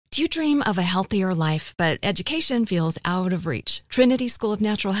Do you dream of a healthier life, but education feels out of reach? Trinity School of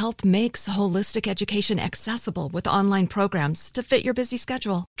Natural Health makes holistic education accessible with online programs to fit your busy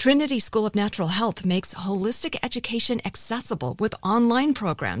schedule. Trinity School of Natural Health makes holistic education accessible with online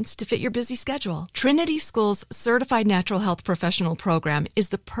programs to fit your busy schedule. Trinity School's Certified Natural Health Professional Program is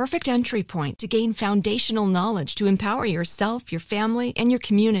the perfect entry point to gain foundational knowledge to empower yourself, your family, and your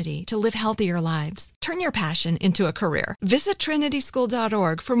community to live healthier lives. Turn your passion into a career. Visit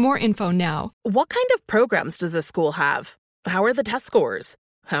trinityschool.org for more info now. What kind of programs does this school have? How are the test scores?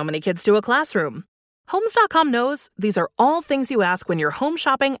 How many kids do a classroom? Homes.com knows these are all things you ask when you're home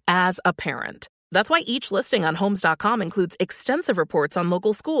shopping as a parent. That's why each listing on Homes.com includes extensive reports on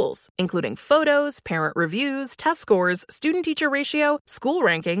local schools, including photos, parent reviews, test scores, student-teacher ratio, school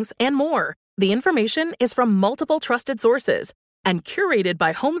rankings, and more. The information is from multiple trusted sources and curated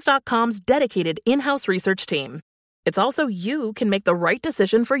by Homes.com's dedicated in-house research team. It's also you can make the right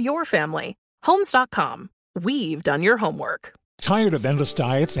decision for your family. Homes.com. We've done your homework. Tired of endless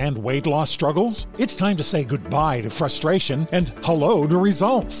diets and weight loss struggles? It's time to say goodbye to frustration and hello to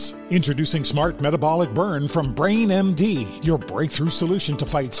results. Introducing Smart Metabolic Burn from Brain MD, your breakthrough solution to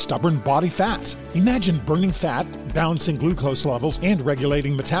fight stubborn body fat. Imagine burning fat, balancing glucose levels, and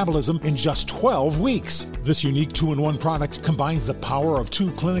regulating metabolism in just 12 weeks. This unique 2-in-1 product combines the power of 2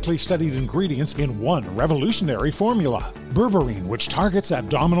 clinically studied ingredients in one revolutionary formula. Berberine, which targets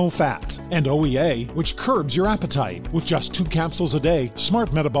abdominal fat, and OEA, which curbs your appetite. With just 2 capsules a day,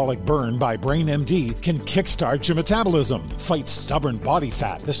 Smart Metabolic Burn by Brain MD can kickstart your metabolism, fight stubborn body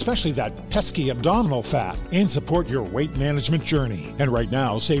fat, especially that pesky abdominal fat, and support your weight management journey. And right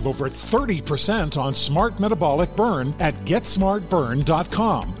now, save over 30% on Smart Metabolic Burn at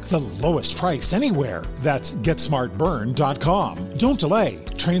GetSmartBurn.com. The lowest price anywhere. That's GetSmartBurn.com. Don't delay.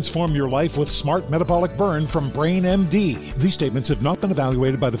 Transform your life with Smart Metabolic Burn from Brain MD. These statements have not been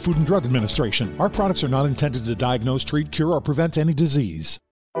evaluated by the Food and Drug Administration. Our products are not intended to diagnose, treat, cure, or prevent any disease.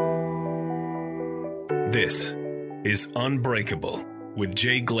 This is Unbreakable with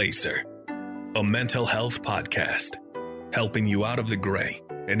Jay Glazer, a mental health podcast, helping you out of the gray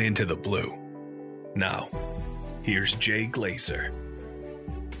and into the blue. Now, here's Jay Glazer.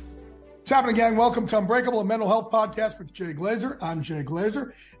 What's happening, gang? Welcome to Unbreakable, a mental health podcast with Jay Glazer. I'm Jay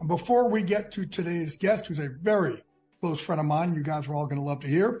Glazer. And before we get to today's guest, who's a very close friend of mine, you guys are all going to love to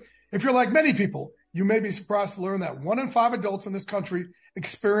hear. If you're like many people, you may be surprised to learn that 1 in 5 adults in this country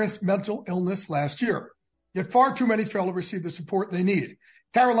experienced mental illness last year. Yet far too many fail to receive the support they need.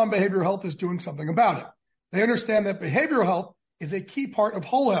 Carelon Behavioral Health is doing something about it. They understand that behavioral health is a key part of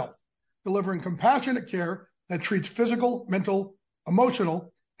whole health, delivering compassionate care that treats physical, mental,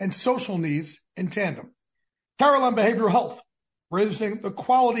 emotional, and social needs in tandem. Carelon Behavioral Health, raising the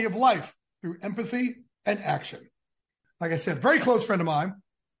quality of life through empathy and action. Like I said, very close friend of mine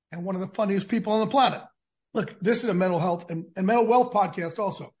and one of the funniest people on the planet. Look, this is a mental health and mental wealth podcast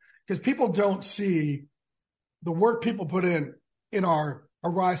also, because people don't see the work people put in our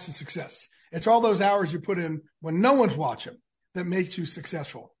rise to success. It's all those hours you put in when no one's watching that makes you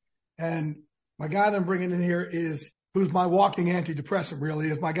successful. And my guy that I'm bringing in here who's my walking antidepressant, really,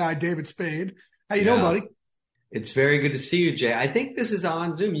 is my guy, David Spade. How you doing, buddy? It's very good to see you, Jay. I think this is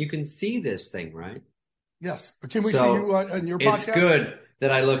on Zoom. You can see this thing, right? Yes. But can we see you on your podcast? It's good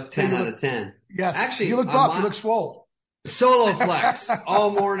that I look 10 out of 10. Yes. Actually, you look buff. You look swole. Solo flex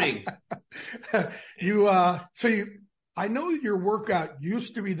all morning. I know that your workout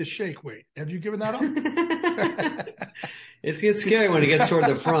used to be the shake weight. Have you given that up? It gets scary when it gets toward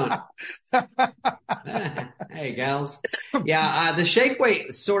the front. Hey, gals. Yeah, the shake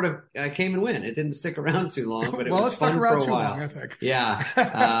weight sort of came and went. It didn't stick around too long, but it was fun for a while. Long, I think.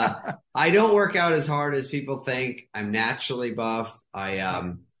 Yeah. I don't work out as hard as people think. I'm naturally buff.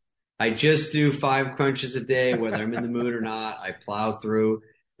 I just do 5 crunches a day, whether I'm in the mood or not. I plow through,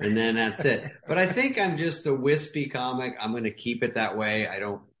 and then that's it. But I think I'm just a wispy comic. I'm going to keep it that way.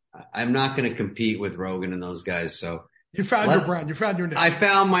 I'm not going to compete with Rogan and those guys. So you found your brand. You found your niche. I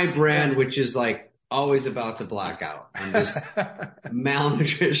found my brand, which is like always about to black out. I'm just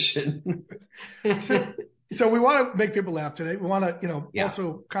malnutrition. So we want to make people laugh today. We want to,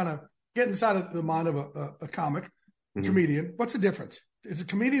 also kind of get inside of the mind of a comic, comedian. What's the difference? Is it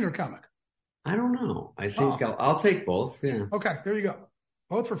comedian or comic? I don't know. I think I'll take both. Yeah. Okay, there you go.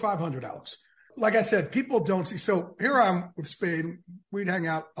 Both for $500. Like I said, people don't see. So here I'm with Spade. We'd hang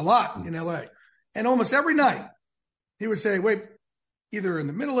out a lot in LA. And almost every night he would say, wait, either in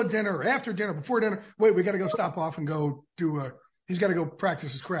the middle of dinner or after dinner, before dinner, wait, we got to go stop off and go he's got to go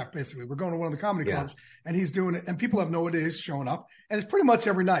practice his craft, basically. We're going to one of the comedy clubs and he's doing it. And people have no idea he's showing up. And it's pretty much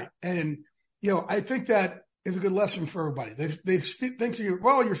every night. And, I think that is a good lesson for everybody. They think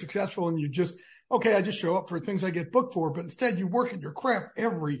you're successful and you just, okay, I just show up for things I get booked for, but instead you work at your craft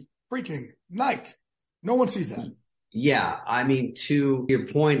every freaking night. No one sees that. Yeah. I mean, to your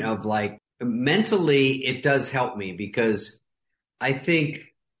point of like, mentally, it does help me because I think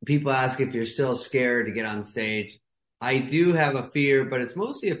people ask if you're still scared to get on stage. I do have a fear, but it's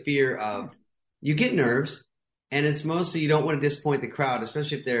mostly a fear of you get nerves, and it's mostly you don't want to disappoint the crowd,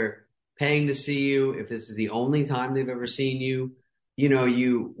 especially if they're paying to see you. If this is the only time they've ever seen you, you know,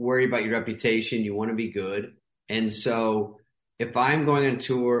 you worry about your reputation. You want to be good. And so if I'm going on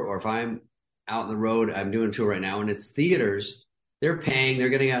tour or if I'm out on the road, I'm doing a tour right now and it's theaters, they're paying, they're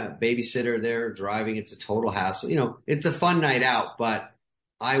getting a babysitter, they're driving. It's a total hassle. You know, it's a fun night out, but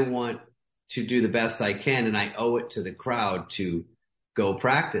I want to do the best I can. And I owe it to the crowd to go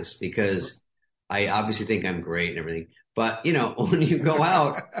practice because I obviously think I'm great and everything. But, you know, when you go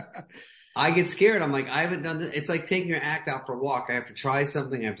out, I get scared. I'm like, I haven't done this. It's like taking your act out for a walk. I have to try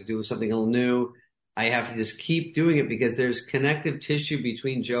something. I have to do something a little new. I have to just keep doing it because there's connective tissue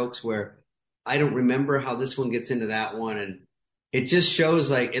between jokes where I don't remember how this one gets into that one. And it just shows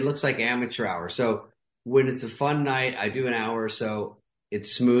like, it looks like amateur hour. So when it's a fun night, I do an hour or so.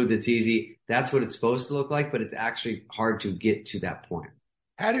 It's smooth. It's easy. That's what it's supposed to look like, but it's actually hard to get to that point.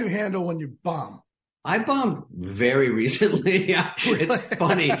 How do you handle when you bomb? I bombed very recently. Really? It's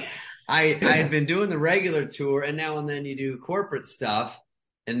funny. I had been doing the regular tour and now and then you do corporate stuff.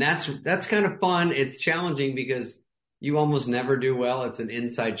 And that's kind of fun. It's challenging because you almost never do well. It's an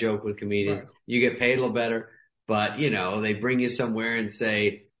inside joke with comedians. Right. You get paid a little better, but you know, they bring you somewhere and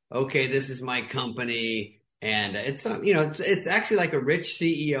say, okay, this is my company. And it's, you know, it's actually like a rich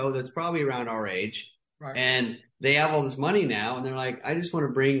CEO that's probably around our age. Right. And they have all this money now. And they're like, I just want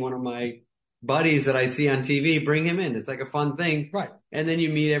to bring one of my buddies that I see on TV, bring him in. It's like a fun thing. Right. And then you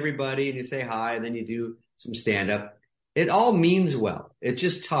meet everybody and you say hi and then you do some stand up. It all means well. It's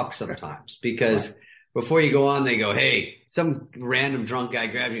just tough sometimes because right. Before you go on, they go, hey, some random drunk guy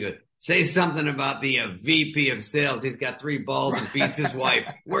grabs you and goes, say something about the VP of sales. He's got 3 balls and beats his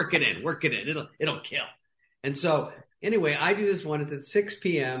wife. Work it in. It'll kill. And so anyway, I do this one. It's at 6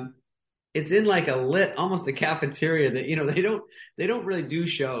 p.m. It's in like a lit, almost a cafeteria that, you know, they don't really do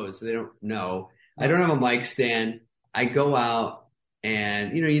shows. So they don't know. I don't have a mic stand. I go out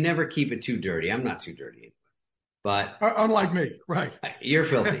and, you know, you never keep it too dirty. I'm not too dirty. But unlike me, right? You're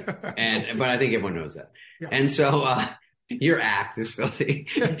filthy, but I think everyone knows that. Yes. And so your act is filthy.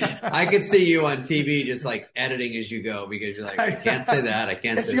 I could see you on TV just like editing as you go because you're like, I can't say that. I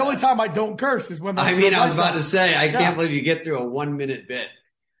can't. It's the only time I don't curse is when. I was about to say I can't believe you get through a 1-minute bit.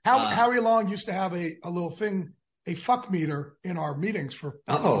 Howie Long used to have a little thing, a fuck meter in our meetings for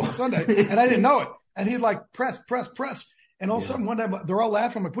on Sunday, and I didn't know it. And he'd like press. And all of a sudden one day they're all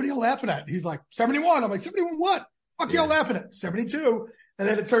laughing. I'm like, what are y'all laughing at? He's like, 71. I'm like, 71 what? Fuck y'all laughing at? 72. And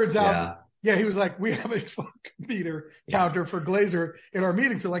then it turns out, he was like, we have a fuck meter counter for Glazer in our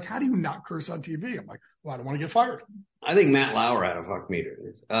meetings. They're like, how do you not curse on TV? I'm like, well, I don't want to get fired. I think Matt Lauer had a fuck meter.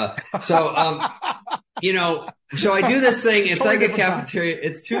 You know, so I do this thing. It's totally like a cafeteria. Time.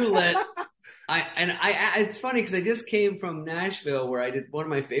 It's too lit. It's funny because I just came from Nashville where I did one of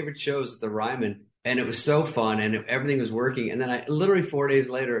my favorite shows at the Ryman. And it was so fun and everything was working. And then I literally 4 days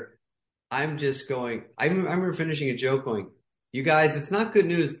later, I'm just going, I remember finishing a joke going, you guys, it's not good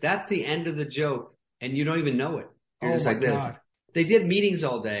news. That's the end of the joke. And you don't even know it. You're just like this. They did meetings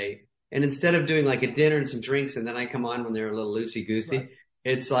all day. And instead of doing like a dinner and some drinks, and then I come on when they're a little loosey goosey, right.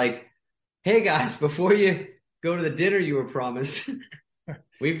 It's like, hey guys, before you go to the dinner you were promised,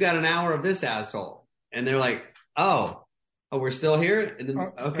 we've got an hour of this asshole. And they're like, oh, we're still here? And then,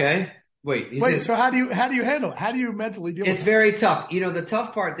 okay. Wait. So how do you handle it? How do you mentally deal with it? It's very tough. You know, the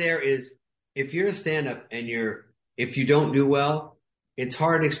tough part there is if you're a stand-up and if you don't do well, it's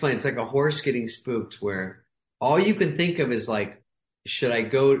hard to explain. It's like a horse getting spooked where all you can think of is like, should I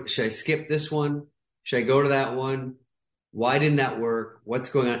skip this one? Should I go to that one? Why didn't that work?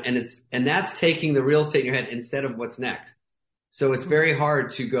 What's going on? And that's taking the real estate in your head instead of what's next. So it's very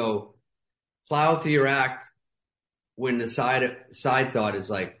hard to go plow through your act when the side thought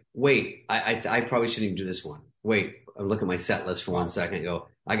is like, wait, I probably shouldn't even do this one. Wait, I look at my set list for 1 second and go,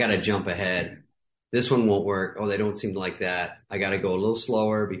 I got to jump ahead. This one won't work. Oh, they don't seem to like that. I got to go a little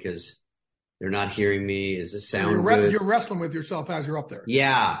slower because they're not hearing me. Is this sound good? You're wrestling with yourself as you're up there.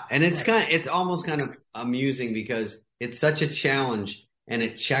 Yeah. And it's almost kind of amusing because it's such a challenge and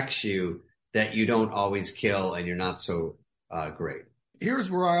it checks you that you don't always kill and you're not so great. Here's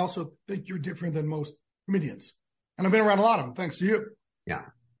where I also think you're different than most comedians. And I've been around a lot of them thanks to you. Yeah.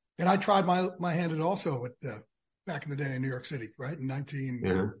 And I tried my hand at also back in the day in New York City, right? In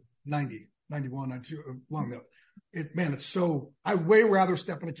 1990, 91, 92, long though. It's so, I'd way rather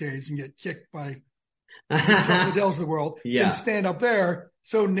step in a cage and get kicked by the Dells of the world than stand up there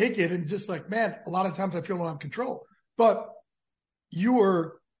so naked and just like, man, a lot of times I feel I don't have control. But you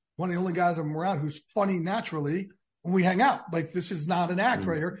were one of the only guys I'm around who's funny naturally when we hang out. Like, this is not an act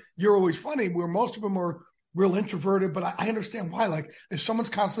right here. You're always funny, where most of them are real introverted, but I understand why. Like, if someone's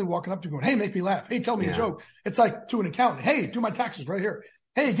constantly walking up to you going, hey, make me laugh. Hey, tell me a joke. It's like to an accountant. Hey, do my taxes right here.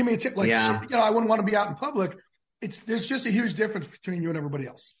 Hey, give me a tip. Like, I wouldn't want to be out in public. There's just a huge difference between you and everybody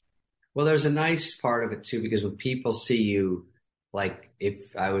else. Well, there's a nice part of it too, because when people see you, like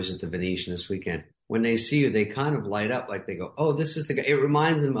if I was at the Venetian this weekend, when they see you, they kind of light up, like they go, oh, this is the guy. It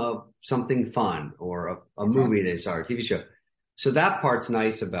reminds them of something fun or a movie they saw or a TV show. So that part's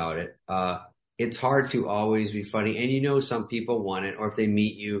nice about it. It's hard to always be funny. And some people want it, or if they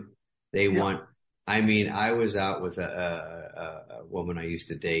meet you, they want, I mean, I was out with a woman I used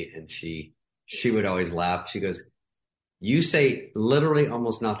to date, and she would always laugh. She goes, you say literally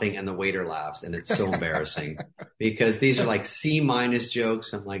almost nothing and the waiter laughs, and it's so embarrassing because these are like C-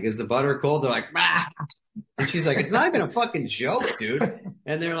 jokes. I'm like, is the butter cold? They're like, bah! And she's like, it's not even a fucking joke, dude.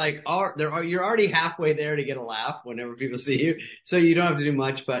 And they're like, you're already halfway there to get a laugh whenever people see you. So you don't have to do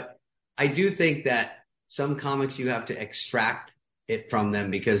much. But I do think that some comics, you have to extract it from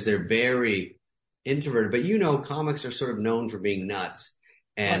them because they're very introverted. But comics are sort of known for being nuts,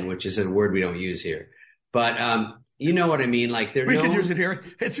 and which is a word we don't use here. But you know what I mean? Like we can use it here.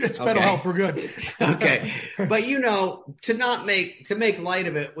 It's mental health. We're good. Okay. But to make light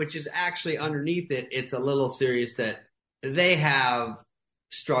of it, which is actually underneath it, it's a little serious that they have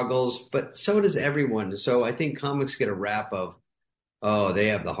struggles, but so does everyone. So I think comics get a rap of, oh, they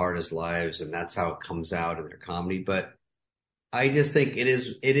have the hardest lives, and that's how it comes out in their comedy. But I just think it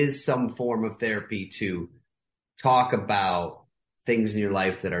is some form of therapy to talk about things in your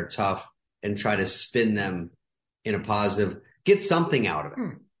life that are tough and try to spin them in a positive, get something out of it.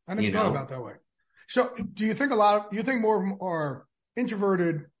 I never thought about it that way. So do you think more of them are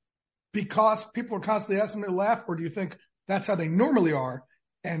introverted because people are constantly asking them to laugh, or do you think that's how they normally are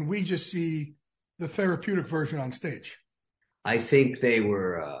and we just see the therapeutic version on stage? I think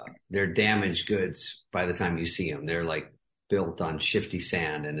they're damaged goods by the time you see them. They're like built on shifty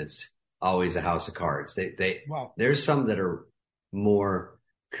sand, and it's always a house of cards. There's some that are more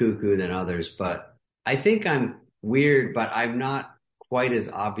cuckoo than others, but I think I'm weird, but I'm not quite as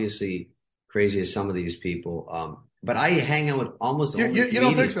obviously crazy as some of these people. But I hang out with almost only comedians. You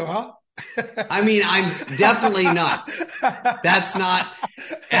don't think so, huh? I mean, I'm definitely not. That's not,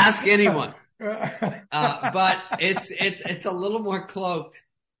 ask anyone. But it's a little more cloaked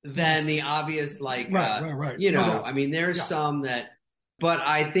than the obvious, like, right. I mean, there's some that, but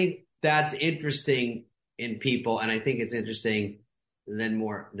I think that's interesting in people. And I think it's interesting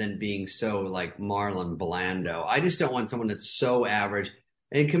than being so like Marlon Brando. I just don't want someone that's so average.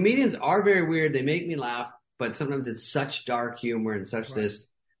 And comedians are very weird. They make me laugh, but sometimes it's such dark humor and such this,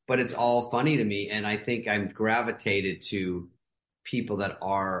 but it's all funny to me. And I think I'm gravitated to people that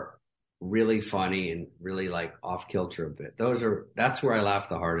are really funny and really like off kilter a bit. That's where I laugh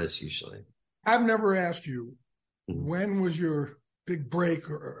the hardest usually. I've never asked you, when was your big break,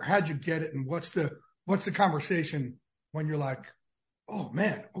 or how'd you get it? And what's the conversation when you're like, oh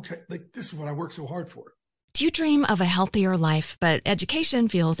man, okay, like this is what I worked so hard for? Do you dream of a healthier life, but education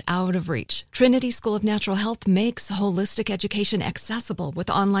feels out of reach? Trinity School of Natural Health makes holistic education accessible with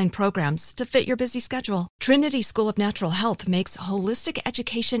online programs to fit your busy schedule. Trinity School of Natural Health makes holistic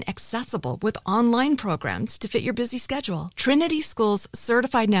education accessible with online programs to fit your busy schedule. Trinity School's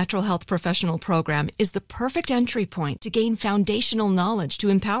Certified Natural Health Professional Program is the perfect entry point to gain foundational knowledge to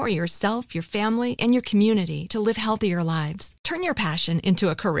empower yourself, your family, and your community to live healthier lives. Turn your passion into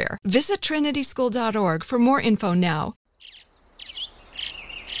a career. Visit trinityschool.org for more info now.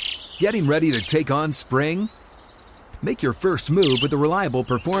 Getting ready to take on spring? Make your first move with the reliable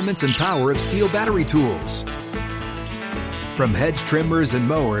performance and power of Steel battery tools. From hedge trimmers and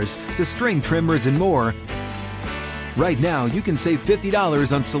mowers to string trimmers and more, right now you can save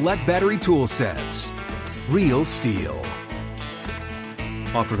 $50 on select battery tool sets. Real Steel.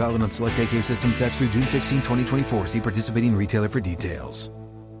 Offer valid on select AK system sets through June 16, 2024. See participating retailer for details.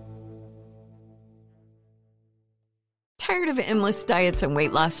 Tired of endless diets and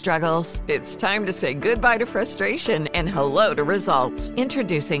weight loss struggles? It's time to say goodbye to frustration and hello to results.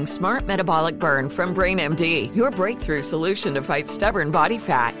 Introducing Smart Metabolic Burn from BrainMD, your breakthrough solution to fight stubborn body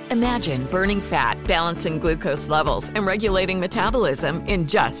fat. Imagine burning fat, balancing glucose levels, and regulating metabolism in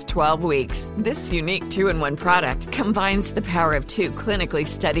just 12 weeks. This unique 2-in-1 product combines the power of 2 clinically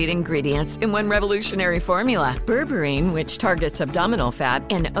studied ingredients in one revolutionary formula. Berberine, which targets abdominal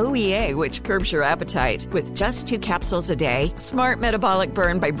fat, and OEA, which curbs your appetite. With just 2 capsules a day, Smart Metabolic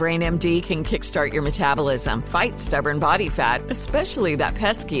Burn by BrainMD can kickstart your metabolism, fight stubborn body fat, especially that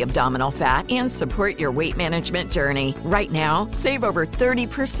pesky abdominal fat, and support your weight management journey. Right now, save over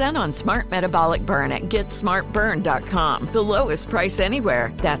 30% on Smart Metabolic Burn at GetSmartBurn.com. The lowest price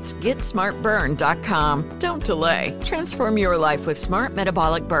anywhere. That's GetSmartBurn.com. Don't delay. Transform your life with Smart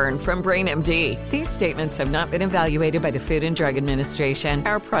Metabolic Burn from BrainMD. These statements have not been evaluated by the Food and Drug Administration.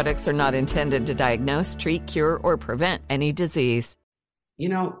 Our products are not intended to diagnose, treat, cure, or prevent any disease. You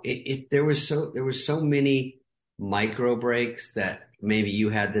know, there was so many micro breaks that maybe you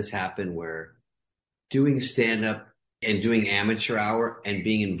had this happen where doing stand-up and doing amateur hour and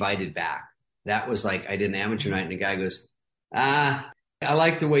being invited back. That was like, I did an amateur night and the guy goes, I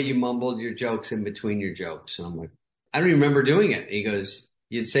like the way you mumbled your jokes in between your jokes. And I'm like, I don't even remember doing it. And he goes,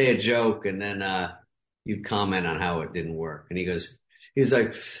 you'd say a joke and then you'd comment on how it didn't work. And he was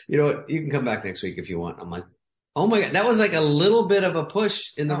like, you know what, you can come back next week if you want. I'm like, oh my God, that was like a little bit of a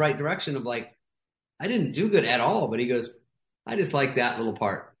push in the right direction of like, I didn't do good at all. But he goes, I just like that little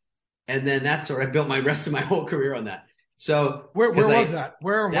part. And then that's where I built my rest of my whole career on that. So where was that?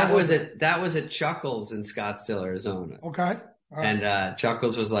 That was at Chuckles in Scottsdale, Arizona. Okay. Right. And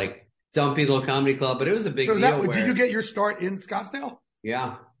Chuckles was like dumpy little comedy club, but it was a big deal. Did you get your start in Scottsdale?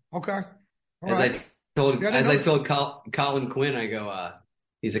 Yeah. Okay. I told Colin Quinn, I go,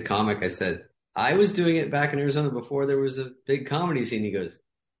 he's a comic. I said, I was doing it back in Arizona before there was a big comedy scene. He goes,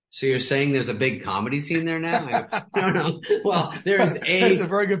 so you're saying there's a big comedy scene there now? I go, no. Well, there's That's a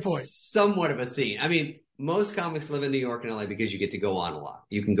very good point. Somewhat of a scene. I mean, most comics live in New York and LA because you get to go on a lot.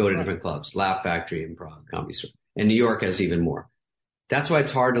 You can go to different clubs, Laugh Factory, Improv, Comedy Store. And New York has even more. That's why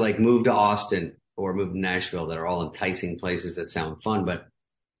it's hard to like move to Austin or move to Nashville that are all enticing places that sound fun. But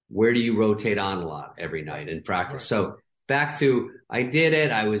where do you rotate on a lot every night and practice? Right. So back to, I did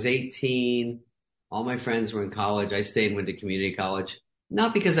it. I was 18. All my friends were in college. I stayed and went to community college.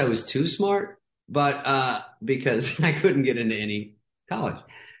 Not because I was too smart, but because I couldn't get into any college.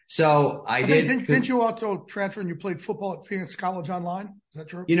 So Didn't you also transfer and you played football at Phoenix College online? Is that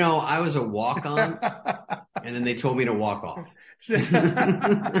true? You know, I was a walk-on and then they told me to walk off. So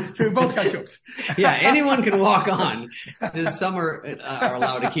we both got jokes. Yeah, anyone can walk on. Some are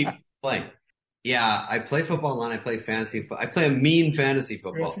allowed to keep playing. Yeah, I play football online. I play fantasy. I play a mean fantasy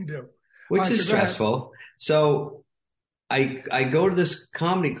football. Yes, you do. Which is stressful. So I go to this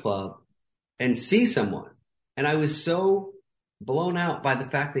comedy club and see someone. And I was so blown out by the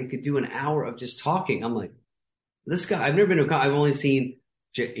fact they could do an hour of just talking. I'm like, this guy, I've never been to I've only seen,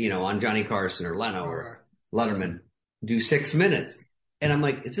 on Johnny Carson or Leno or Letterman do 6 minutes. And I'm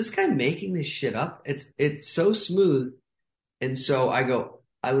like, is this guy making this shit up? It's so smooth. And so I go,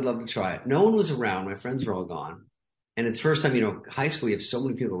 I would love to try it. No one was around. My friends were all gone. And it's first time, high school, you have so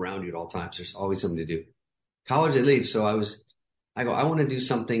many people around you at all times. There's always something to do. College, I leave. So I go, I want to do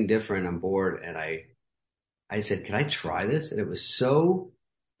something different. I'm bored. And I said, can I try this? And it was so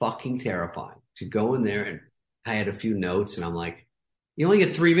fucking terrifying to go in there. And I had a few notes and I'm like, you only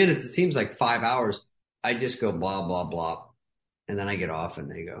get 3 minutes. It seems like 5 hours. I just go blah, blah, blah. And then I get off and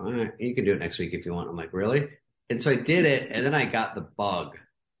they go, all right, you can do it next week if you want. I'm like, really? And so I did it. And then I got the bug.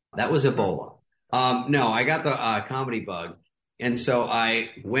 That was Ebola. No, I got the comedy bug. And so I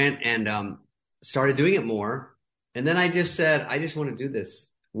went and started doing it more. And then I just said, I just want to do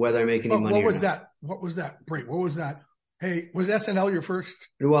this, whether I make any money or not. What was that break? What was that? Hey, was SNL your first?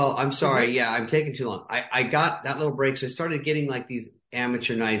 Well, I'm sorry. Yeah, I'm taking too long. I got that little break. So I started getting like these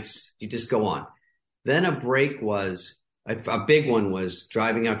amateur nights. You just go on. Then a break was, a big one was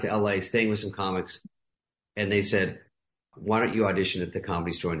driving out to LA, staying with some comics. And they said, why don't you audition at the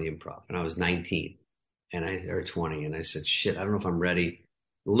Comedy Store in the Improv? And I was 19 or 20. And I said, shit, I don't know if I'm ready.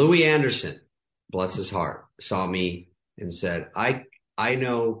 Louis Anderson, bless his heart, saw me and said, I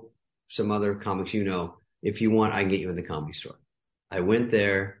know some other comics, if you want, I can get you in the Comedy Store. I went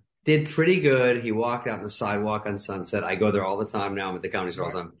there, did pretty good. He walked out on the sidewalk on Sunset. I go there all the time now. I'm at the Comedy Store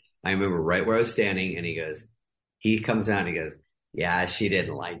all the time. I remember right where I was standing and he comes out and he goes, yeah, she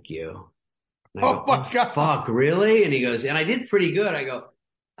didn't like you. And I go, my God. Fuck, really? And he goes, and I did pretty good. I go,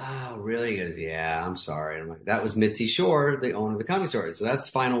 oh, really? He goes, yeah, I'm sorry. And I'm like, that was Mitzi Shore, the owner of the Comedy Store. So that's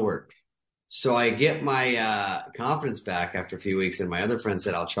final word. So I get my confidence back after a few weeks, and my other friend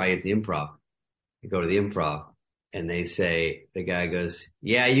said, I'll try at the Improv. I go to the Improv, and they say, the guy goes,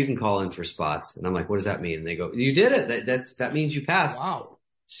 yeah, you can call in for spots. And I'm like, what does that mean? And they go, you did it. That means you passed. Wow.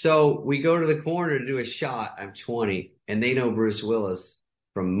 So we go to the corner to do a shot. I'm 20, and they know Bruce Willis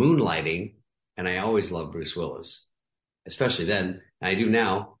from Moonlighting, and I always loved Bruce Willis, especially then. I do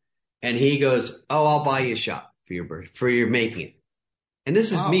now. And he goes, oh, I'll buy you a shot for your making it. And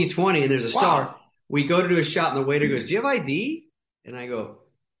this is me 20, and there's a star. We go to do a shot, and the waiter goes, do you have ID? And I go,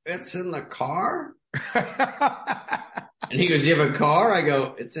 it's in the car. And he goes, do you have a car? I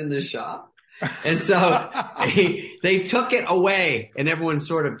go, it's in the shop. And so they took it away, and everyone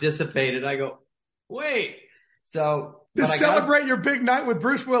sort of dissipated. I go, wait. So to celebrate your big night with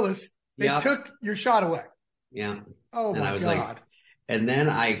Bruce Willis, they took your shot away. Yeah. Oh, my God. And then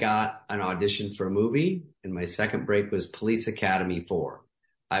I got an audition for a movie, and my second break was Police Academy 4.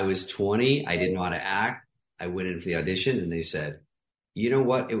 I was 20. I didn't know how to act. I went in for the audition, and they said, you know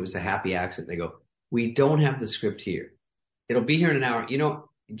what? It was a happy accident. They go, we don't have the script here. It'll be here in an hour. You know,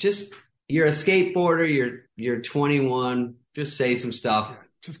 just you're a skateboarder. You're 21. Just say some stuff. Yeah,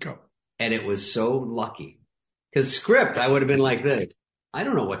 just go. And it was so lucky because script, I would have been like this. I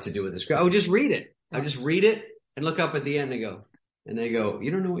don't know what to do with the script. I would just read it. I would just read it and look up at the end and they go,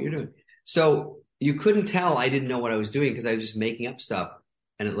 you don't know what you're doing. So you couldn't tell I didn't know what I was doing because I was just making up stuff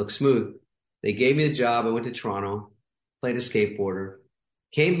and it looked smooth. They gave me the job. I went to Toronto, played a skateboarder,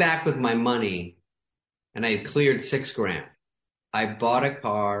 came back with my money, and I had cleared $6,000. I bought a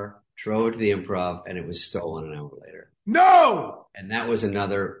car, drove it to the Improv, and it was stolen an hour later. No! And that was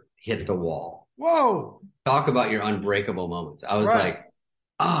another hit the wall. Whoa! Talk about your unbreakable moments. I was like,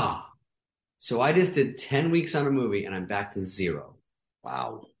 So I just did 10 weeks on a movie, and I'm back to zero.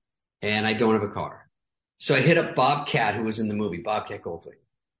 Wow. And I don't have a car. So I hit up Bobcat, who was in the movie, Bobcat Goldthwait,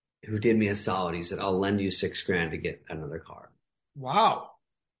 who did me a solid. He said, I'll lend you $6,000 to get another car. Wow.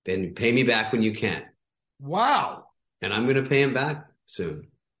 And pay me back when you can. Wow. And I'm going to pay him back soon.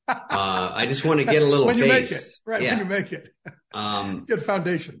 I just want to get a little when you face. Make it. Right. Yeah. When you make it. Get a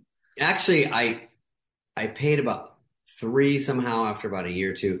foundation. Actually, I paid about 3 somehow after about a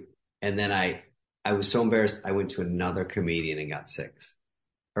year or two. And then I was so embarrassed. I went to another comedian and got 6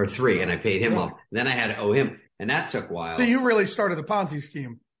 or 3 and I paid him off. Then I had to owe him. And that took a while. So you really started the Ponzi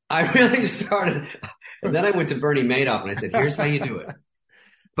scheme. I really started. And then I went to Bernie Madoff and I said, here's how you do it.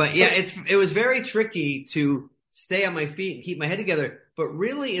 But yeah, it was very tricky to stay on my feet and keep my head together. But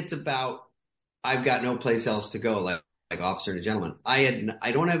really it's about, I've got no place else to go, like Officer and a Gentleman.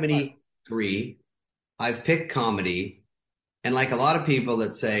 I don't have any degree. I've picked comedy. And like a lot of people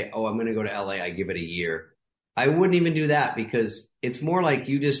that say, oh, I'm going to go to LA, I give it a year. I wouldn't even do that because it's more like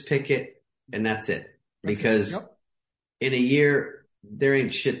you just pick it and that's it. Because in a year, there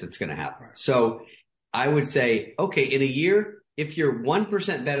ain't shit that's going to happen. Right. So I would say, okay, in a year, if you're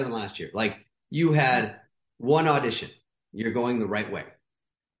 1% better than last year, like you had 1 audition, you're going the right way.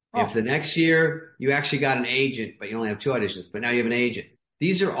 If the next year you actually got an agent, but you only have 2 auditions, but now you have an agent.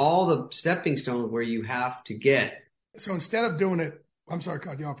 These are all the stepping stones where you have to get. So instead of doing it, I'm sorry to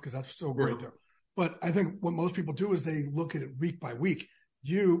cut you off because that's so great there. But I think what most people do is they look at it week by week.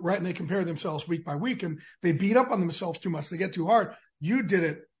 And they compare themselves week by week and they beat up on themselves too much. They get too hard. You did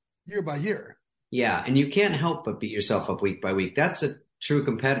it year by year. Yeah. And you can't help but beat yourself up week by week. That's a true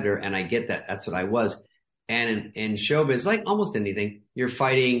competitor. And I get that. That's what I was. And in showbiz, like almost anything, you're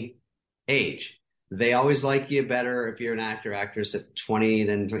fighting age. They always like you better if you're an actress at 20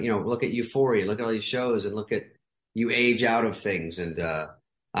 than, look at Euphoria, look at all these shows and look at you age out of things. And,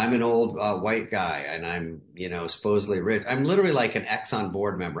 I'm an old white guy and I'm, supposedly rich. I'm literally like an Exxon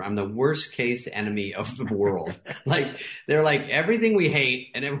board member. I'm the worst case enemy of the world. Like they're like everything we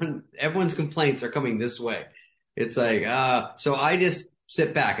hate and everyone's complaints are coming this way. It's like, so I just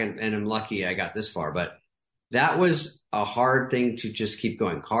sit back and I'm lucky I got this far, but that was a hard thing to just keep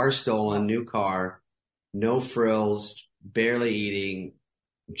going. Car stolen, new car, no frills, barely eating,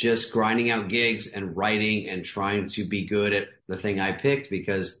 just grinding out gigs and writing and trying to be good at the thing I picked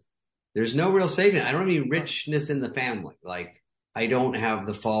because there's no real saving. I don't have any richness in the family. Like I don't have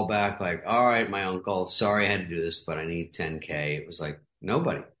the fallback. Like, all right, my uncle, sorry I had to do this, but I need $10K. It was like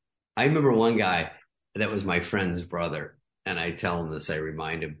nobody. I remember one guy that was my friend's brother. And I tell him this, I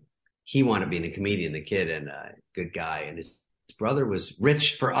remind him, he wanted to be a comedian, the kid, and a good guy. And his brother was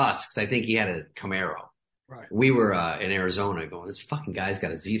rich for us because I think he had a Camaro. Right. We were in Arizona going, this fucking guy's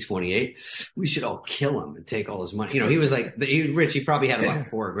got a Z28. We should all kill him and take all his money. He was like, he was rich. He probably had about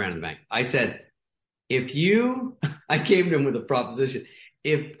 $4,000 in the bank. I said, I came to him with a proposition.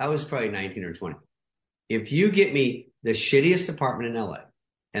 If I was probably 19 or 20, if you get me the shittiest apartment in LA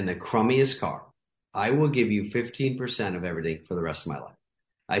and the crummiest car, I will give you 15% of everything for the rest of my life.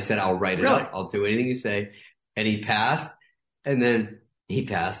 I said, I'll write it up. I'll do anything you say. And he passed. And then he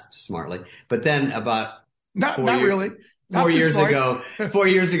passed smartly. But then about 4 years ago,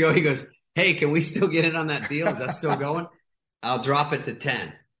 he goes, hey, can we still get in on that deal? Is that still going? I'll drop it to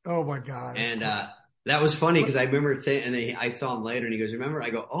 10. Oh my God. And, that was funny because I remember saying, and then I saw him later and he goes, remember?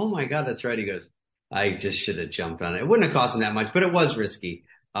 I go, oh my God, that's right. He goes, I just should have jumped on it. It wouldn't have cost him that much, but it was risky.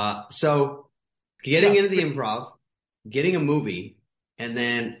 So getting into the improv, getting a movie, and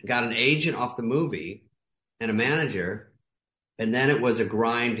then got an agent off the movie and a manager. And then it was a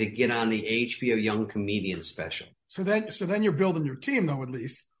grind to get on the HBO Young Comedian special. So then you're building your team though, at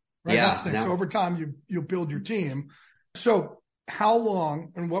least, right? Yeah. That's the thing. So over time, you'll build your team. So how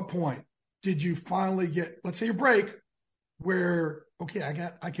long and what point did you finally get, let's say, a break where, okay,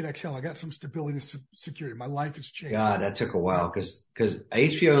 I can exhale. I got some stability and security. My life has changed. God, that took a while because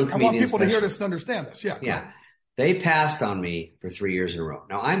HBO and I want people to hear this and understand this. Yeah. Yeah. They passed on me for 3 years in a row.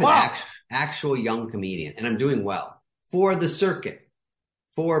 Now I'm an actual young comedian and I'm doing well for the circuit,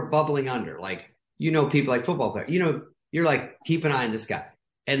 for bubbling under. Like, people like football players, you're like, keep an eye on this guy.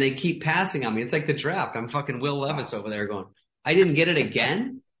 And they keep passing on me. It's like the draft. I'm fucking Will Levis over there going, I didn't get it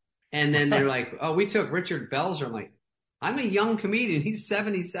again. And then they're like, oh, we took Richard Belzer. I'm like, I'm a young comedian. He's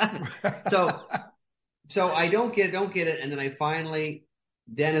 77. So I don't get it. And then I finally,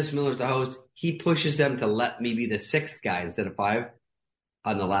 Dennis Miller's the host. He pushes them to let me be the 6th guy instead of 5.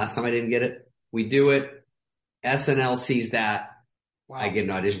 On the last time I didn't get it, we do it. SNL sees that. Wow. I get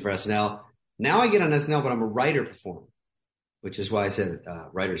an audition for SNL. Now I get on SNL, but I'm a writer performer, which is why I said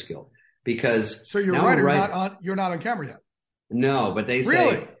Writers Guild. Because so you're a writer, you're not on camera yet. No, but they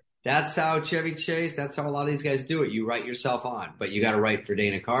say that's how Chevy Chase, that's how a lot of these guys do it. You write yourself on, but you got to write for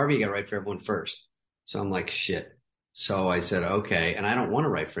Dana Carvey. You got to write for everyone first. So I'm like, shit. So I said, okay. And I don't want to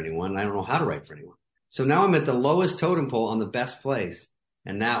write for anyone. I don't know how to write for anyone. So now I'm at the lowest totem pole on the best place.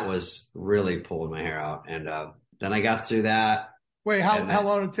 And that was really pulling my hair out. And then I got through that. Wait, how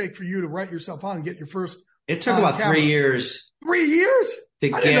long did it take for you to write yourself on and get your first? It took about camera? 3 years. 3 years? I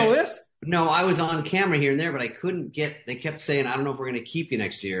didn't know this. No, I was on camera here and there, but I couldn't they kept saying, I don't know if we're going to keep you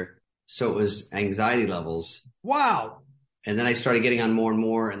next year. So it was anxiety levels. Wow. And then I started getting on more and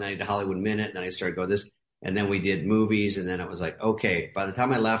more, and then I did Hollywood Minute, and then I started going this, and then we did movies, and then it was like, okay, by the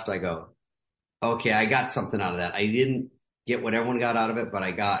time I left, I go, okay, I got something out of that. I didn't get what everyone got out of it, but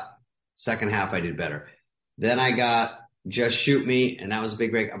I got second half, I did better. Then I got Just Shoot Me, and that was a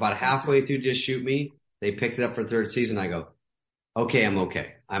big break. About halfway through Just Shoot Me, they picked it up for 3rd season. I go, okay, I'm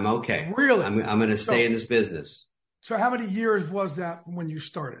okay. I'm okay. Really? I'm going to stay in this business. So how many years was that from when you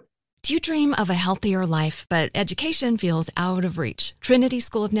started? Do you dream of a healthier life, but education feels out of reach? Trinity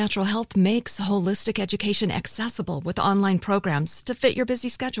School of Natural Health makes holistic education accessible with online programs to fit your busy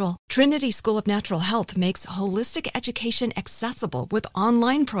schedule. Trinity School of Natural Health makes holistic education accessible with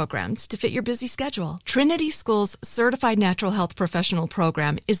online programs to fit your busy schedule. Trinity School's Certified Natural Health Professional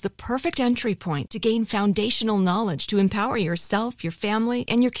Program is the perfect entry point to gain foundational knowledge to empower yourself, your family,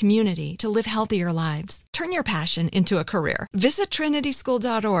 and your community to live healthier lives. Turn your passion into a career. Visit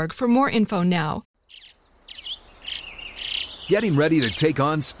trinityschool.org for more info now. Getting ready to take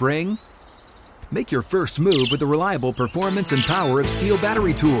on spring? Make your first move with the reliable performance and power of Steel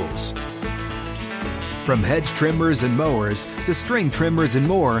battery tools. From hedge trimmers and mowers to string trimmers and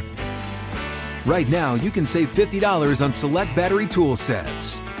more, right now you can save $50 on select battery tool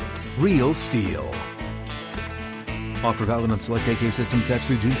sets. Real Steel. Offer valid on select AK system sets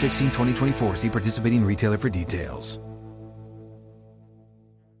through June 16, 2024. See participating retailer for details.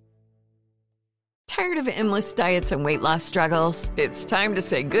 Tired of endless diets and weight loss struggles? It's time to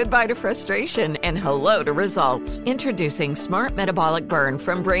say goodbye to frustration and hello to results. Introducing Smart Metabolic Burn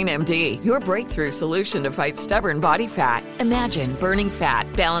from Brain MD, your breakthrough solution to fight stubborn body fat. Imagine burning fat,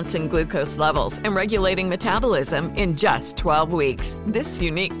 balancing glucose levels, and regulating metabolism in just 12 weeks. This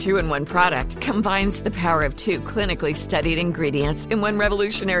unique 2-in-1 product combines the power of 2 clinically studied ingredients in one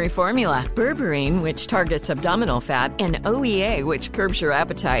revolutionary formula. Berberine, which targets abdominal fat, and OEA, which curbs your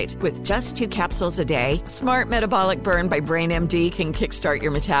appetite. With just 2 capsules a day, Smart Metabolic Burn by Brain MD can kickstart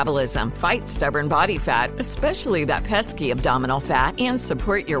your metabolism, fight stubborn body fat, especially that pesky abdominal fat, and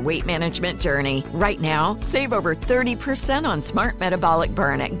support your weight management journey. Right now, save over 30% on Smart Metabolic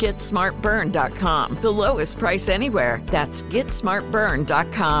Burn at GetSmartBurn.com. The lowest price anywhere. That's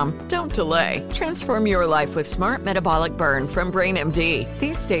GetSmartBurn.com. Don't delay. Transform your life with Smart Metabolic Burn from Brain MD.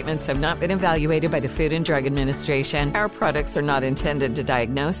 These statements have not been evaluated by the Food and Drug Administration. Our products are not intended to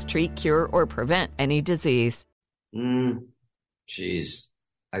diagnose, treat, cure, or prevent any disease. Geez.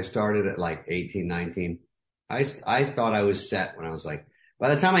 I started at like 18, 19. I thought I was set when I was like,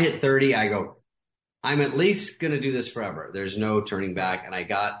 By the time I hit 30, I go, I'm at least going to do this forever. There's no turning back. And I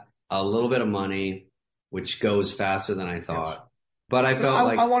got a little bit of money, which goes faster than I thought. Yes. But I felt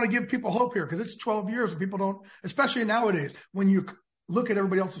like... I want to give people hope here because it's 12 years and people don't, especially nowadays, when you look at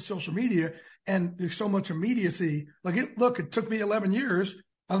everybody else's social media and there's so much immediacy. Like, it took me 11 years.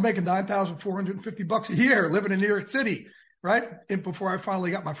 I was making $9,450 a year living in New York City, right? And before I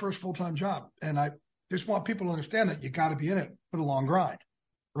finally got my first full-time job. And I just want people to understand that you got to be in it for the long grind,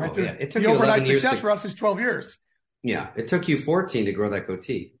 right? Oh, yeah. It took the overnight success for us is 12 years. Yeah. It took you 14 to grow that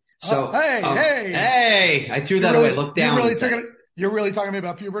goatee. So, hey, I threw that away. Look down. You're really talking to me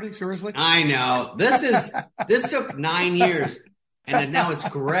about puberty? Seriously? I know. This took 9 years and then now it's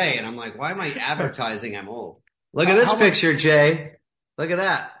gray. And I'm like, why am I advertising I'm old? Look at this picture, Jay. Look at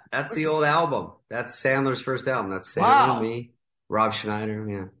that. That's the old album. That's Sandler's first album. That's Sandler and me, Rob Schneider.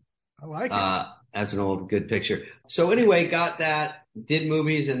 Yeah. I like it. That's an old good picture. So anyway, got that, did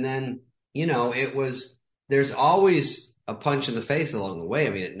movies. And then, there's always a punch in the face along the way. I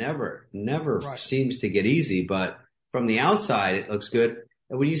mean, it never seems to get easy, but from the outside, it looks good.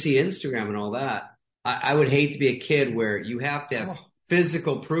 And when you see Instagram and all that, I would hate to be a kid where you have to have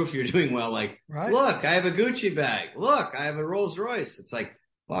physical proof you're doing well. Like, look, I have a Gucci bag. Look, I have a Rolls Royce. It's like,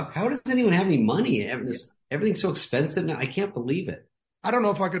 fuck, how does anyone have any money? Everything's so expensive now. I can't believe it. I don't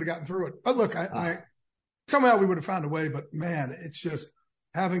know if I could have gotten through it. But look, I somehow we would have found a way. But man, it's just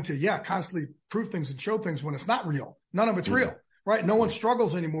having to, constantly prove things and show things when it's not real. None of it's real, right? No one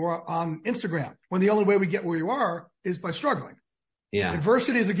struggles anymore on Instagram when the only way we get where you are is by struggling. Yeah.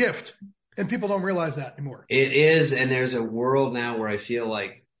 Adversity is a gift, and people don't realize that anymore. It is, and there's a world now where I feel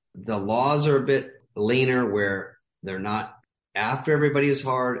like the laws are a bit leaner, where they're not after everybody is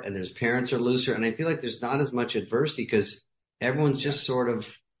hard, and there's parents are looser, and I feel like there's not as much adversity because everyone's just sort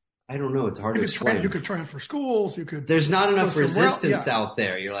of, I don't know, it's hard to explain. You could transfer schools. There's not enough resistance out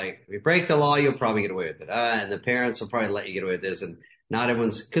there. You're like, if you break the law, you'll probably get away with it. And the parents will probably let you get away with this. And not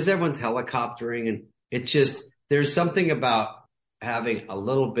everyone's helicoptering. And it just, there's something about having a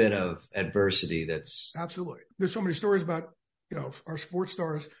little bit of adversity that's. Absolutely. There's so many stories about, our sports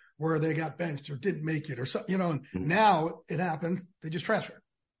stars where they got benched or didn't make it or something, and now it happens. They just transfer,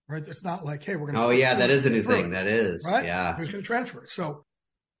 right? It's not like, hey, we're going to. Oh, yeah, that is a new thing. That is. Right? Yeah. Who's going to transfer? So.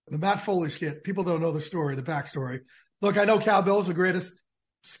 The Matt Foley skit, people don't know the story, the backstory. Look, I know Cowbell's the greatest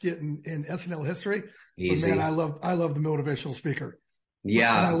skit in SNL history. Easy. But man, I love the motivational speaker.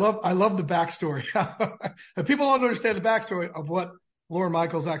 Yeah. And I love the backstory. And people don't understand the backstory of what Lorne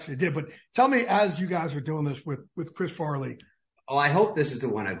Michaels actually did. But tell me, as you guys are doing this with Chris Farley. Oh, I hope this is the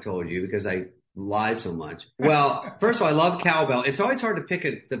one I've told you because I lie so much. Well, first of all, I love Cowbell. It's always hard to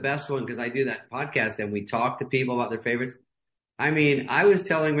pick the best one because I do that podcast and we talk to people about their favorites. I mean, I was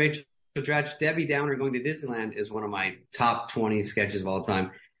telling Rachel Dratch, Debbie Downer going to Disneyland is one of my top 20 sketches of all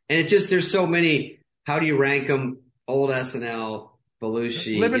time. And it just, there's so many. How do you rank them? Old SNL,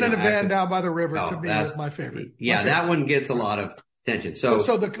 Belushi. Living in a van down by the river to me is my favorite. Yeah, that one gets a lot of attention. So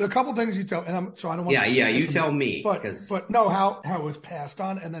the couple things you tell, and I don't want to. Yeah, you tell me. But no, how it was passed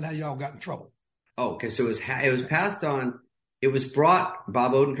on and then how y'all got in trouble. Oh, okay. So it was passed on. It was Bob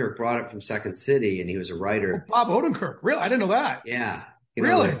Odenkirk brought it from Second City, and he was a writer. Oh, Bob Odenkirk. Really? I didn't know that. Yeah.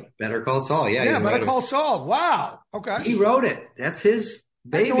 Really? Better Call Saul. Yeah. Yeah, Better Call Saul. Wow. Okay. He wrote it. That's his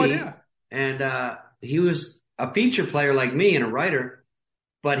baby. I had no idea. And he was a feature player like me and a writer,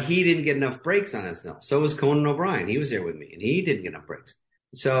 but he didn't get enough breaks on SNL. So was Conan O'Brien. He was there with me, and he didn't get enough breaks.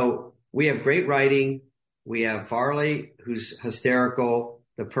 So we have great writing. We have Farley, who's hysterical,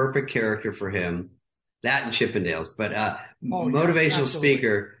 the perfect character for him. That and Chippendales, but motivational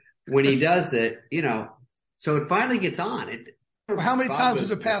speaker, when he does it, so it finally gets on. How many times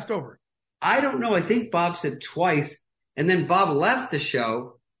has it passed over? I don't know. I think Bob said twice, and then Bob left the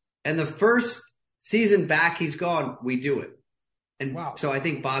show, and the first season back, he's gone, we do it. And so I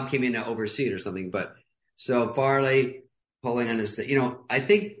think Bob came in to oversee it or something, but so Farley pulling on his, I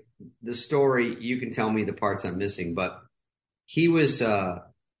think the story, you can tell me the parts I'm missing, but he was,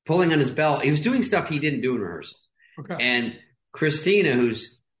 pulling on his belt. He was doing stuff he didn't do in rehearsal. Okay. And Christina,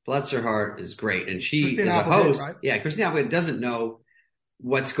 who's, bless her heart, is great. And she is a host. Right? Yeah, Christina Applegate doesn't know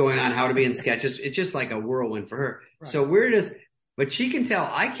what's going on, how to be in sketches. It's just like a whirlwind for her. Right. So but she can tell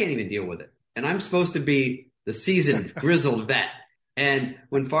I can't even deal with it. And I'm supposed to be the seasoned, grizzled vet. And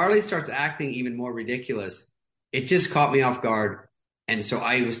when Farley starts acting even more ridiculous, it just caught me off guard. And so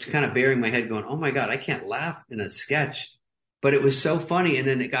I was kind of burying my head going, oh my God, I can't laugh in a sketch. But it was so funny, and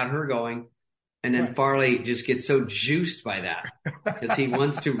then it got her going. And then Farley just gets so juiced by that because he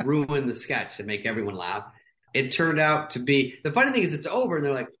wants to ruin the sketch and make everyone laugh. It turned out to be – the funny thing is it's over, and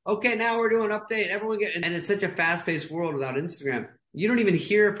they're like, okay, now we're doing an update. Everyone and it's such a fast-paced world without Instagram. you don't even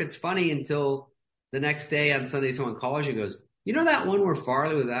hear if it's funny until the next day on Sunday. Someone calls you and goes, you know that one where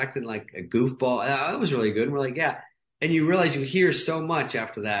Farley was acting like a goofball? That was really good. And we're like, yeah. And you realize you hear so much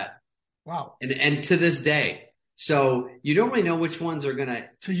after that. Wow. And to this day. So you don't really know which ones are going to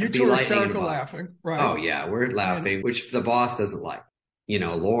So you two are hysterical laughing. Right. Oh, yeah. We're laughing, which the boss doesn't like. You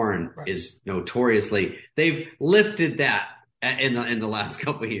know, Lauren is notoriously, they've lifted that in the last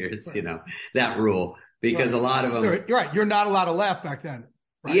couple of years, you know, that rule, because a lot of them. You're right. You're not allowed to laugh back then.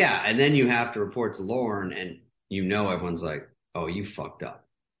 Right? Yeah. And then you have to report to Lauren, and you know, everyone's like, oh, you fucked up.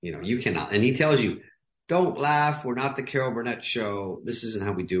 You know, you cannot. And he tells you, don't laugh. We're not the Carol Burnett show. This isn't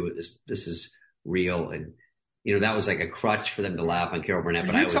how we do it. This is real. And, you know, that was like a crutch for them to laugh on Carol Burnett.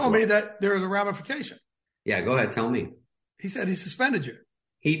 But you told me that there was a ramification. Yeah, go ahead. Tell me. He said he suspended you.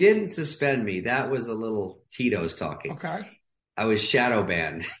 He didn't suspend me. That was a little Tito's talking. Okay. I was shadow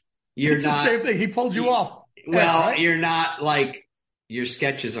banned. It's the same thing. He pulled you off. Well, right? You're not like, your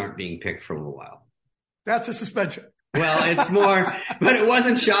sketches aren't being picked for a little while. That's a suspension. Well, it's more, but it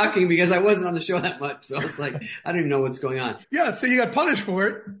wasn't shocking because I wasn't on the show that much. So I was like, I don't even know what's going on. Yeah. So you got punished for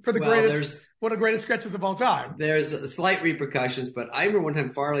it, for one of the greatest sketches of all time. There's slight repercussions, but I remember one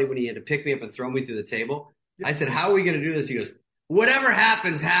time Farley, when he had to pick me up and throw me through the table, I said, how are we going to do this? He goes, whatever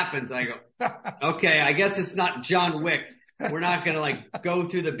happens, happens. I go, okay, I guess it's not John Wick. We're not going to like go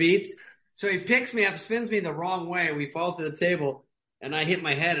through the beats. So he picks me up, spins me the wrong way. We fall through the table and I hit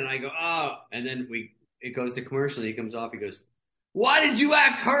my head and I go, oh, and then it goes to commercial. He comes off. He goes, why did you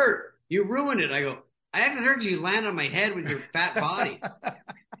act hurt? You ruined it. I go, I acted hurt. You landed on my head with your fat body.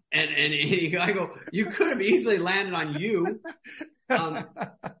 I go, you could have easily landed on you.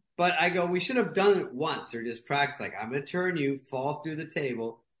 But I go, we should have done it once or just practice. Like, I'm going to turn you, fall through the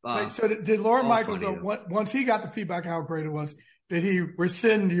table. So did Lorne Michaels, once he got the feedback how great it was, did he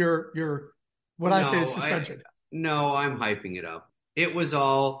rescind your suspension? No, I'm hyping it up. It was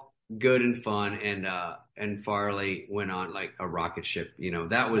all good and fun. And Farley went on like a rocket ship. You know,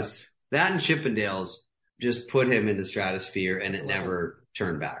 that and Chippendales just put him in the stratosphere, and it never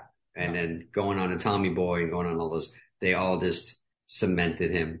turned back. And then going on to Tommy Boy and going on all those, they all just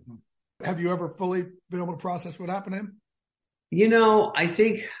cemented him. Have you ever fully been able to process what happened to him? You know, I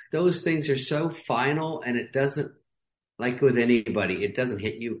think those things are so final, and it doesn't, like with anybody, it doesn't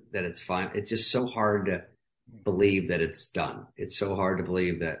hit you that it's fine. It's just so hard to believe that it's done. It's so hard to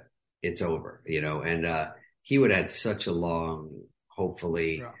believe that it's over, you know, and he would have had such a long,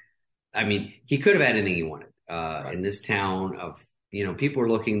 hopefully, I mean, he could have had anything he wanted in this town of, you know, people were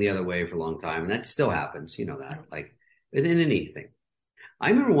looking the other way for a long time, and that still happens, you know that, like within anything. I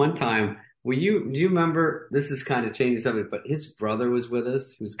remember one time, do you remember, this is kind of changing something, but his brother was with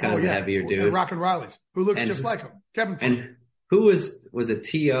us, who's kind of a heavier dude. Rockin' Riley's, who looks just like him. Kevin. And who was it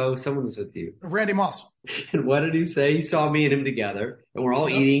T.O.? Someone was with you. Randy Moss. And what did he say? He saw me and him together, and we're all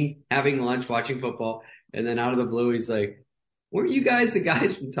eating, having lunch, watching football. And then out of the blue, he's like, weren't you guys the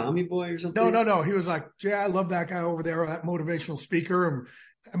guys from Tommy Boy or something? No. He was like, Jay, I love that guy over there, that motivational speaker. And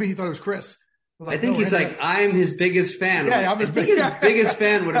I mean, he thought it was Chris. I think he's like, I'm his biggest fan. Yeah, I'm his biggest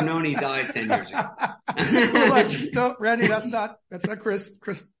fan would have known he died 10 years ago. We're like, no, Randy, that's not Chris.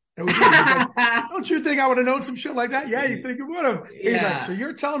 Chris, don't you think I would have known some shit like that? Yeah, you think you would have. He's like, so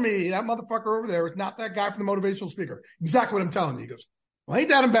you're telling me that motherfucker over there is not that guy from the motivational speaker? Exactly what I'm telling you. He goes, well, ain't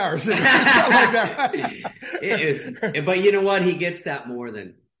that embarrassing? Something like that. It is. But you know what? He gets that more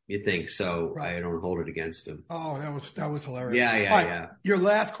than you think. So I don't hold it against him. Oh, that was hilarious. Yeah. Your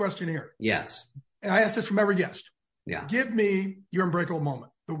last question here. Yes. And I ask this from every guest. Yeah. Give me your unbreakable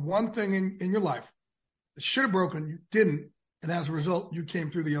moment. The one thing in your life that should have broken, you didn't. And as a result, you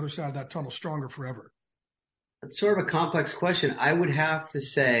came through the other side of that tunnel stronger forever. It's sort of a complex question. I would have to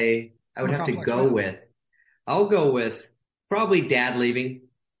say, I'll go with probably dad leaving.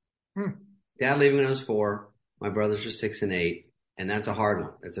 Dad leaving when I was 4. My brothers were 6 and 8. And that's a hard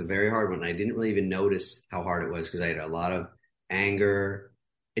one. That's a very hard one. I didn't really even notice how hard it was because I had a lot of anger.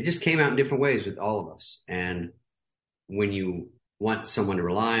 It just came out in different ways with all of us. And when you want someone to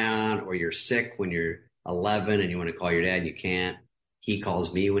rely on, or you're sick when you're 11 and you want to call your dad, you can't. He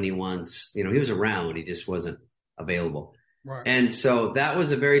calls me when he wants. You know, he was around. He just wasn't available. Right. And so that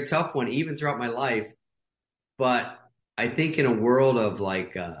was a very tough one, even throughout my life. But I think in a world of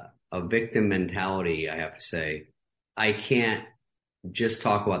like a victim mentality, I have to say, I can't just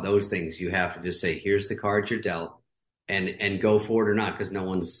talk about those things. You have to just say, here's the cards you're dealt, and go forward or not, because no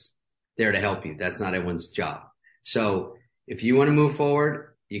one's there to help you. That's not everyone's job. So if you want to move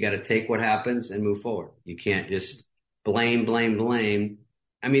forward, you got to take what happens and move forward. You can't just blame.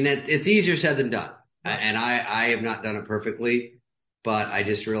 I mean, it's easier said than done. And I have not done it perfectly, but I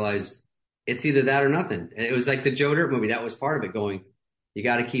just realized it's either that or nothing. And it was like the Joe Dirt movie. That was part of it, going, you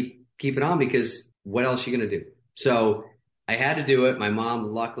got to keep it on, because what else are you going to do? So I had to do it. My mom,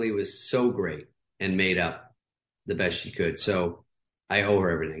 luckily, was so great and made up the best she could. So I owe her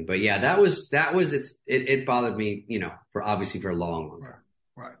everything. But yeah, that was it bothered me, for a long time.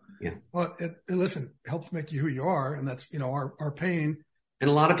 Right. Yeah. Well, it helps make you who you are. And that's, our pain. And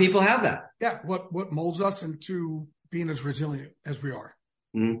a lot of people have that. Yeah. What molds us into being as resilient as we are.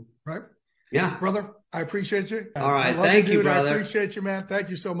 Mm-hmm. Right. Yeah. Brother, I appreciate you. All right. Thank you, brother. I appreciate you, man. Thank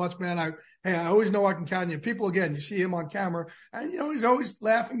you so much, man. I always know I can count on you. People, again, you see him on camera and, he's always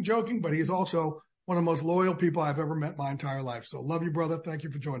laughing, joking, but he's also one of the most loyal people I've ever met my entire life. So love you, brother. Thank you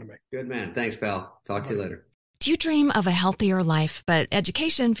for joining me. Good, man. Thanks, pal. Talk to you later. Do you dream of a healthier life, but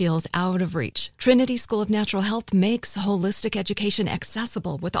education feels out of reach? Trinity School of Natural Health makes holistic education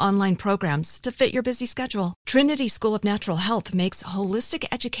accessible with online programs to fit your busy schedule. Trinity School of Natural Health makes holistic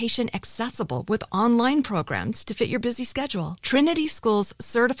education accessible with online programs to fit your busy schedule. Trinity School's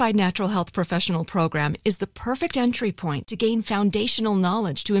Certified Natural Health Professional Program is the perfect entry point to gain foundational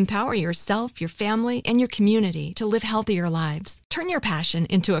knowledge to empower yourself, your family, and your community to live healthier lives. Turn your passion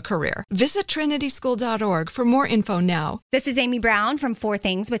into a career. Visit trinityschool.org for more info now. This is Amy Brown from 4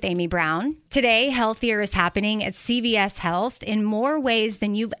 Things with Amy Brown. Today, healthier is happening at CVS Health in more ways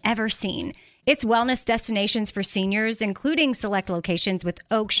than you've ever seen. It's wellness destinations for seniors, including select locations with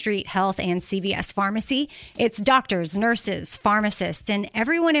Oak Street Health and CVS Pharmacy. It's doctors, nurses, pharmacists, and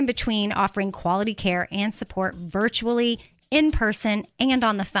everyone in between offering quality care and support virtually, in person, and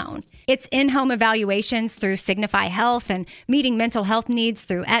on the phone. It's in-home evaluations through Signify Health and meeting mental health needs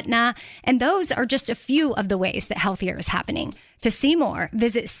through Aetna. And those are just a few of the ways that healthier is happening. To see more,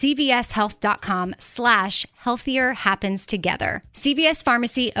 visit cvshealth.com/healthier happens together. CVS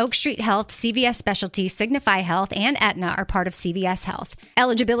Pharmacy, Oak Street Health, CVS Specialty, Signify Health, and Aetna are part of CVS Health.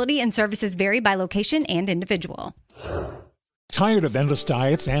 Eligibility and services vary by location and individual. Tired of endless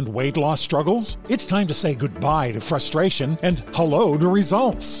diets and weight loss struggles? It's time to say goodbye to frustration and hello to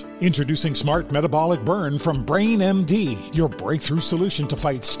results. Introducing Smart Metabolic Burn from Brain MD, your breakthrough solution to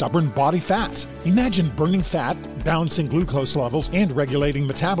fight stubborn body fat. Imagine burning fat, balancing glucose levels, and regulating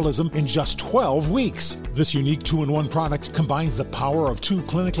metabolism in just 12 weeks. This unique 2-in-1 product combines the power of 2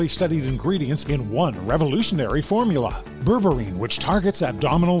 clinically studied ingredients in one revolutionary formula. Berberine, which targets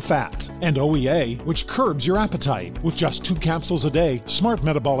abdominal fat, and OEA, which curbs your appetite. With just 2 capsules a day, Smart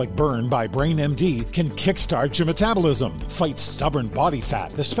Metabolic Burn by Brain MD can kickstart your metabolism, fight stubborn body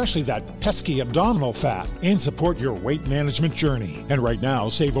fat, especially that pesky abdominal fat, and support your weight management journey. And right now,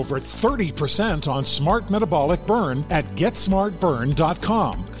 save over 30% on Smart Metabolic Burn at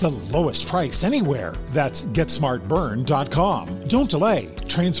GetSmartBurn.com. The lowest price anywhere. That's GetSmartBurn.com. Don't delay.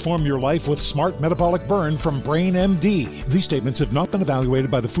 Transform your life with Smart Metabolic Burn from Brain MD. These statements have not been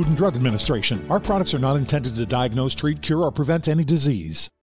evaluated by the Food and Drug Administration. Our products are not intended to diagnose, treat, cure, or prevent any disease.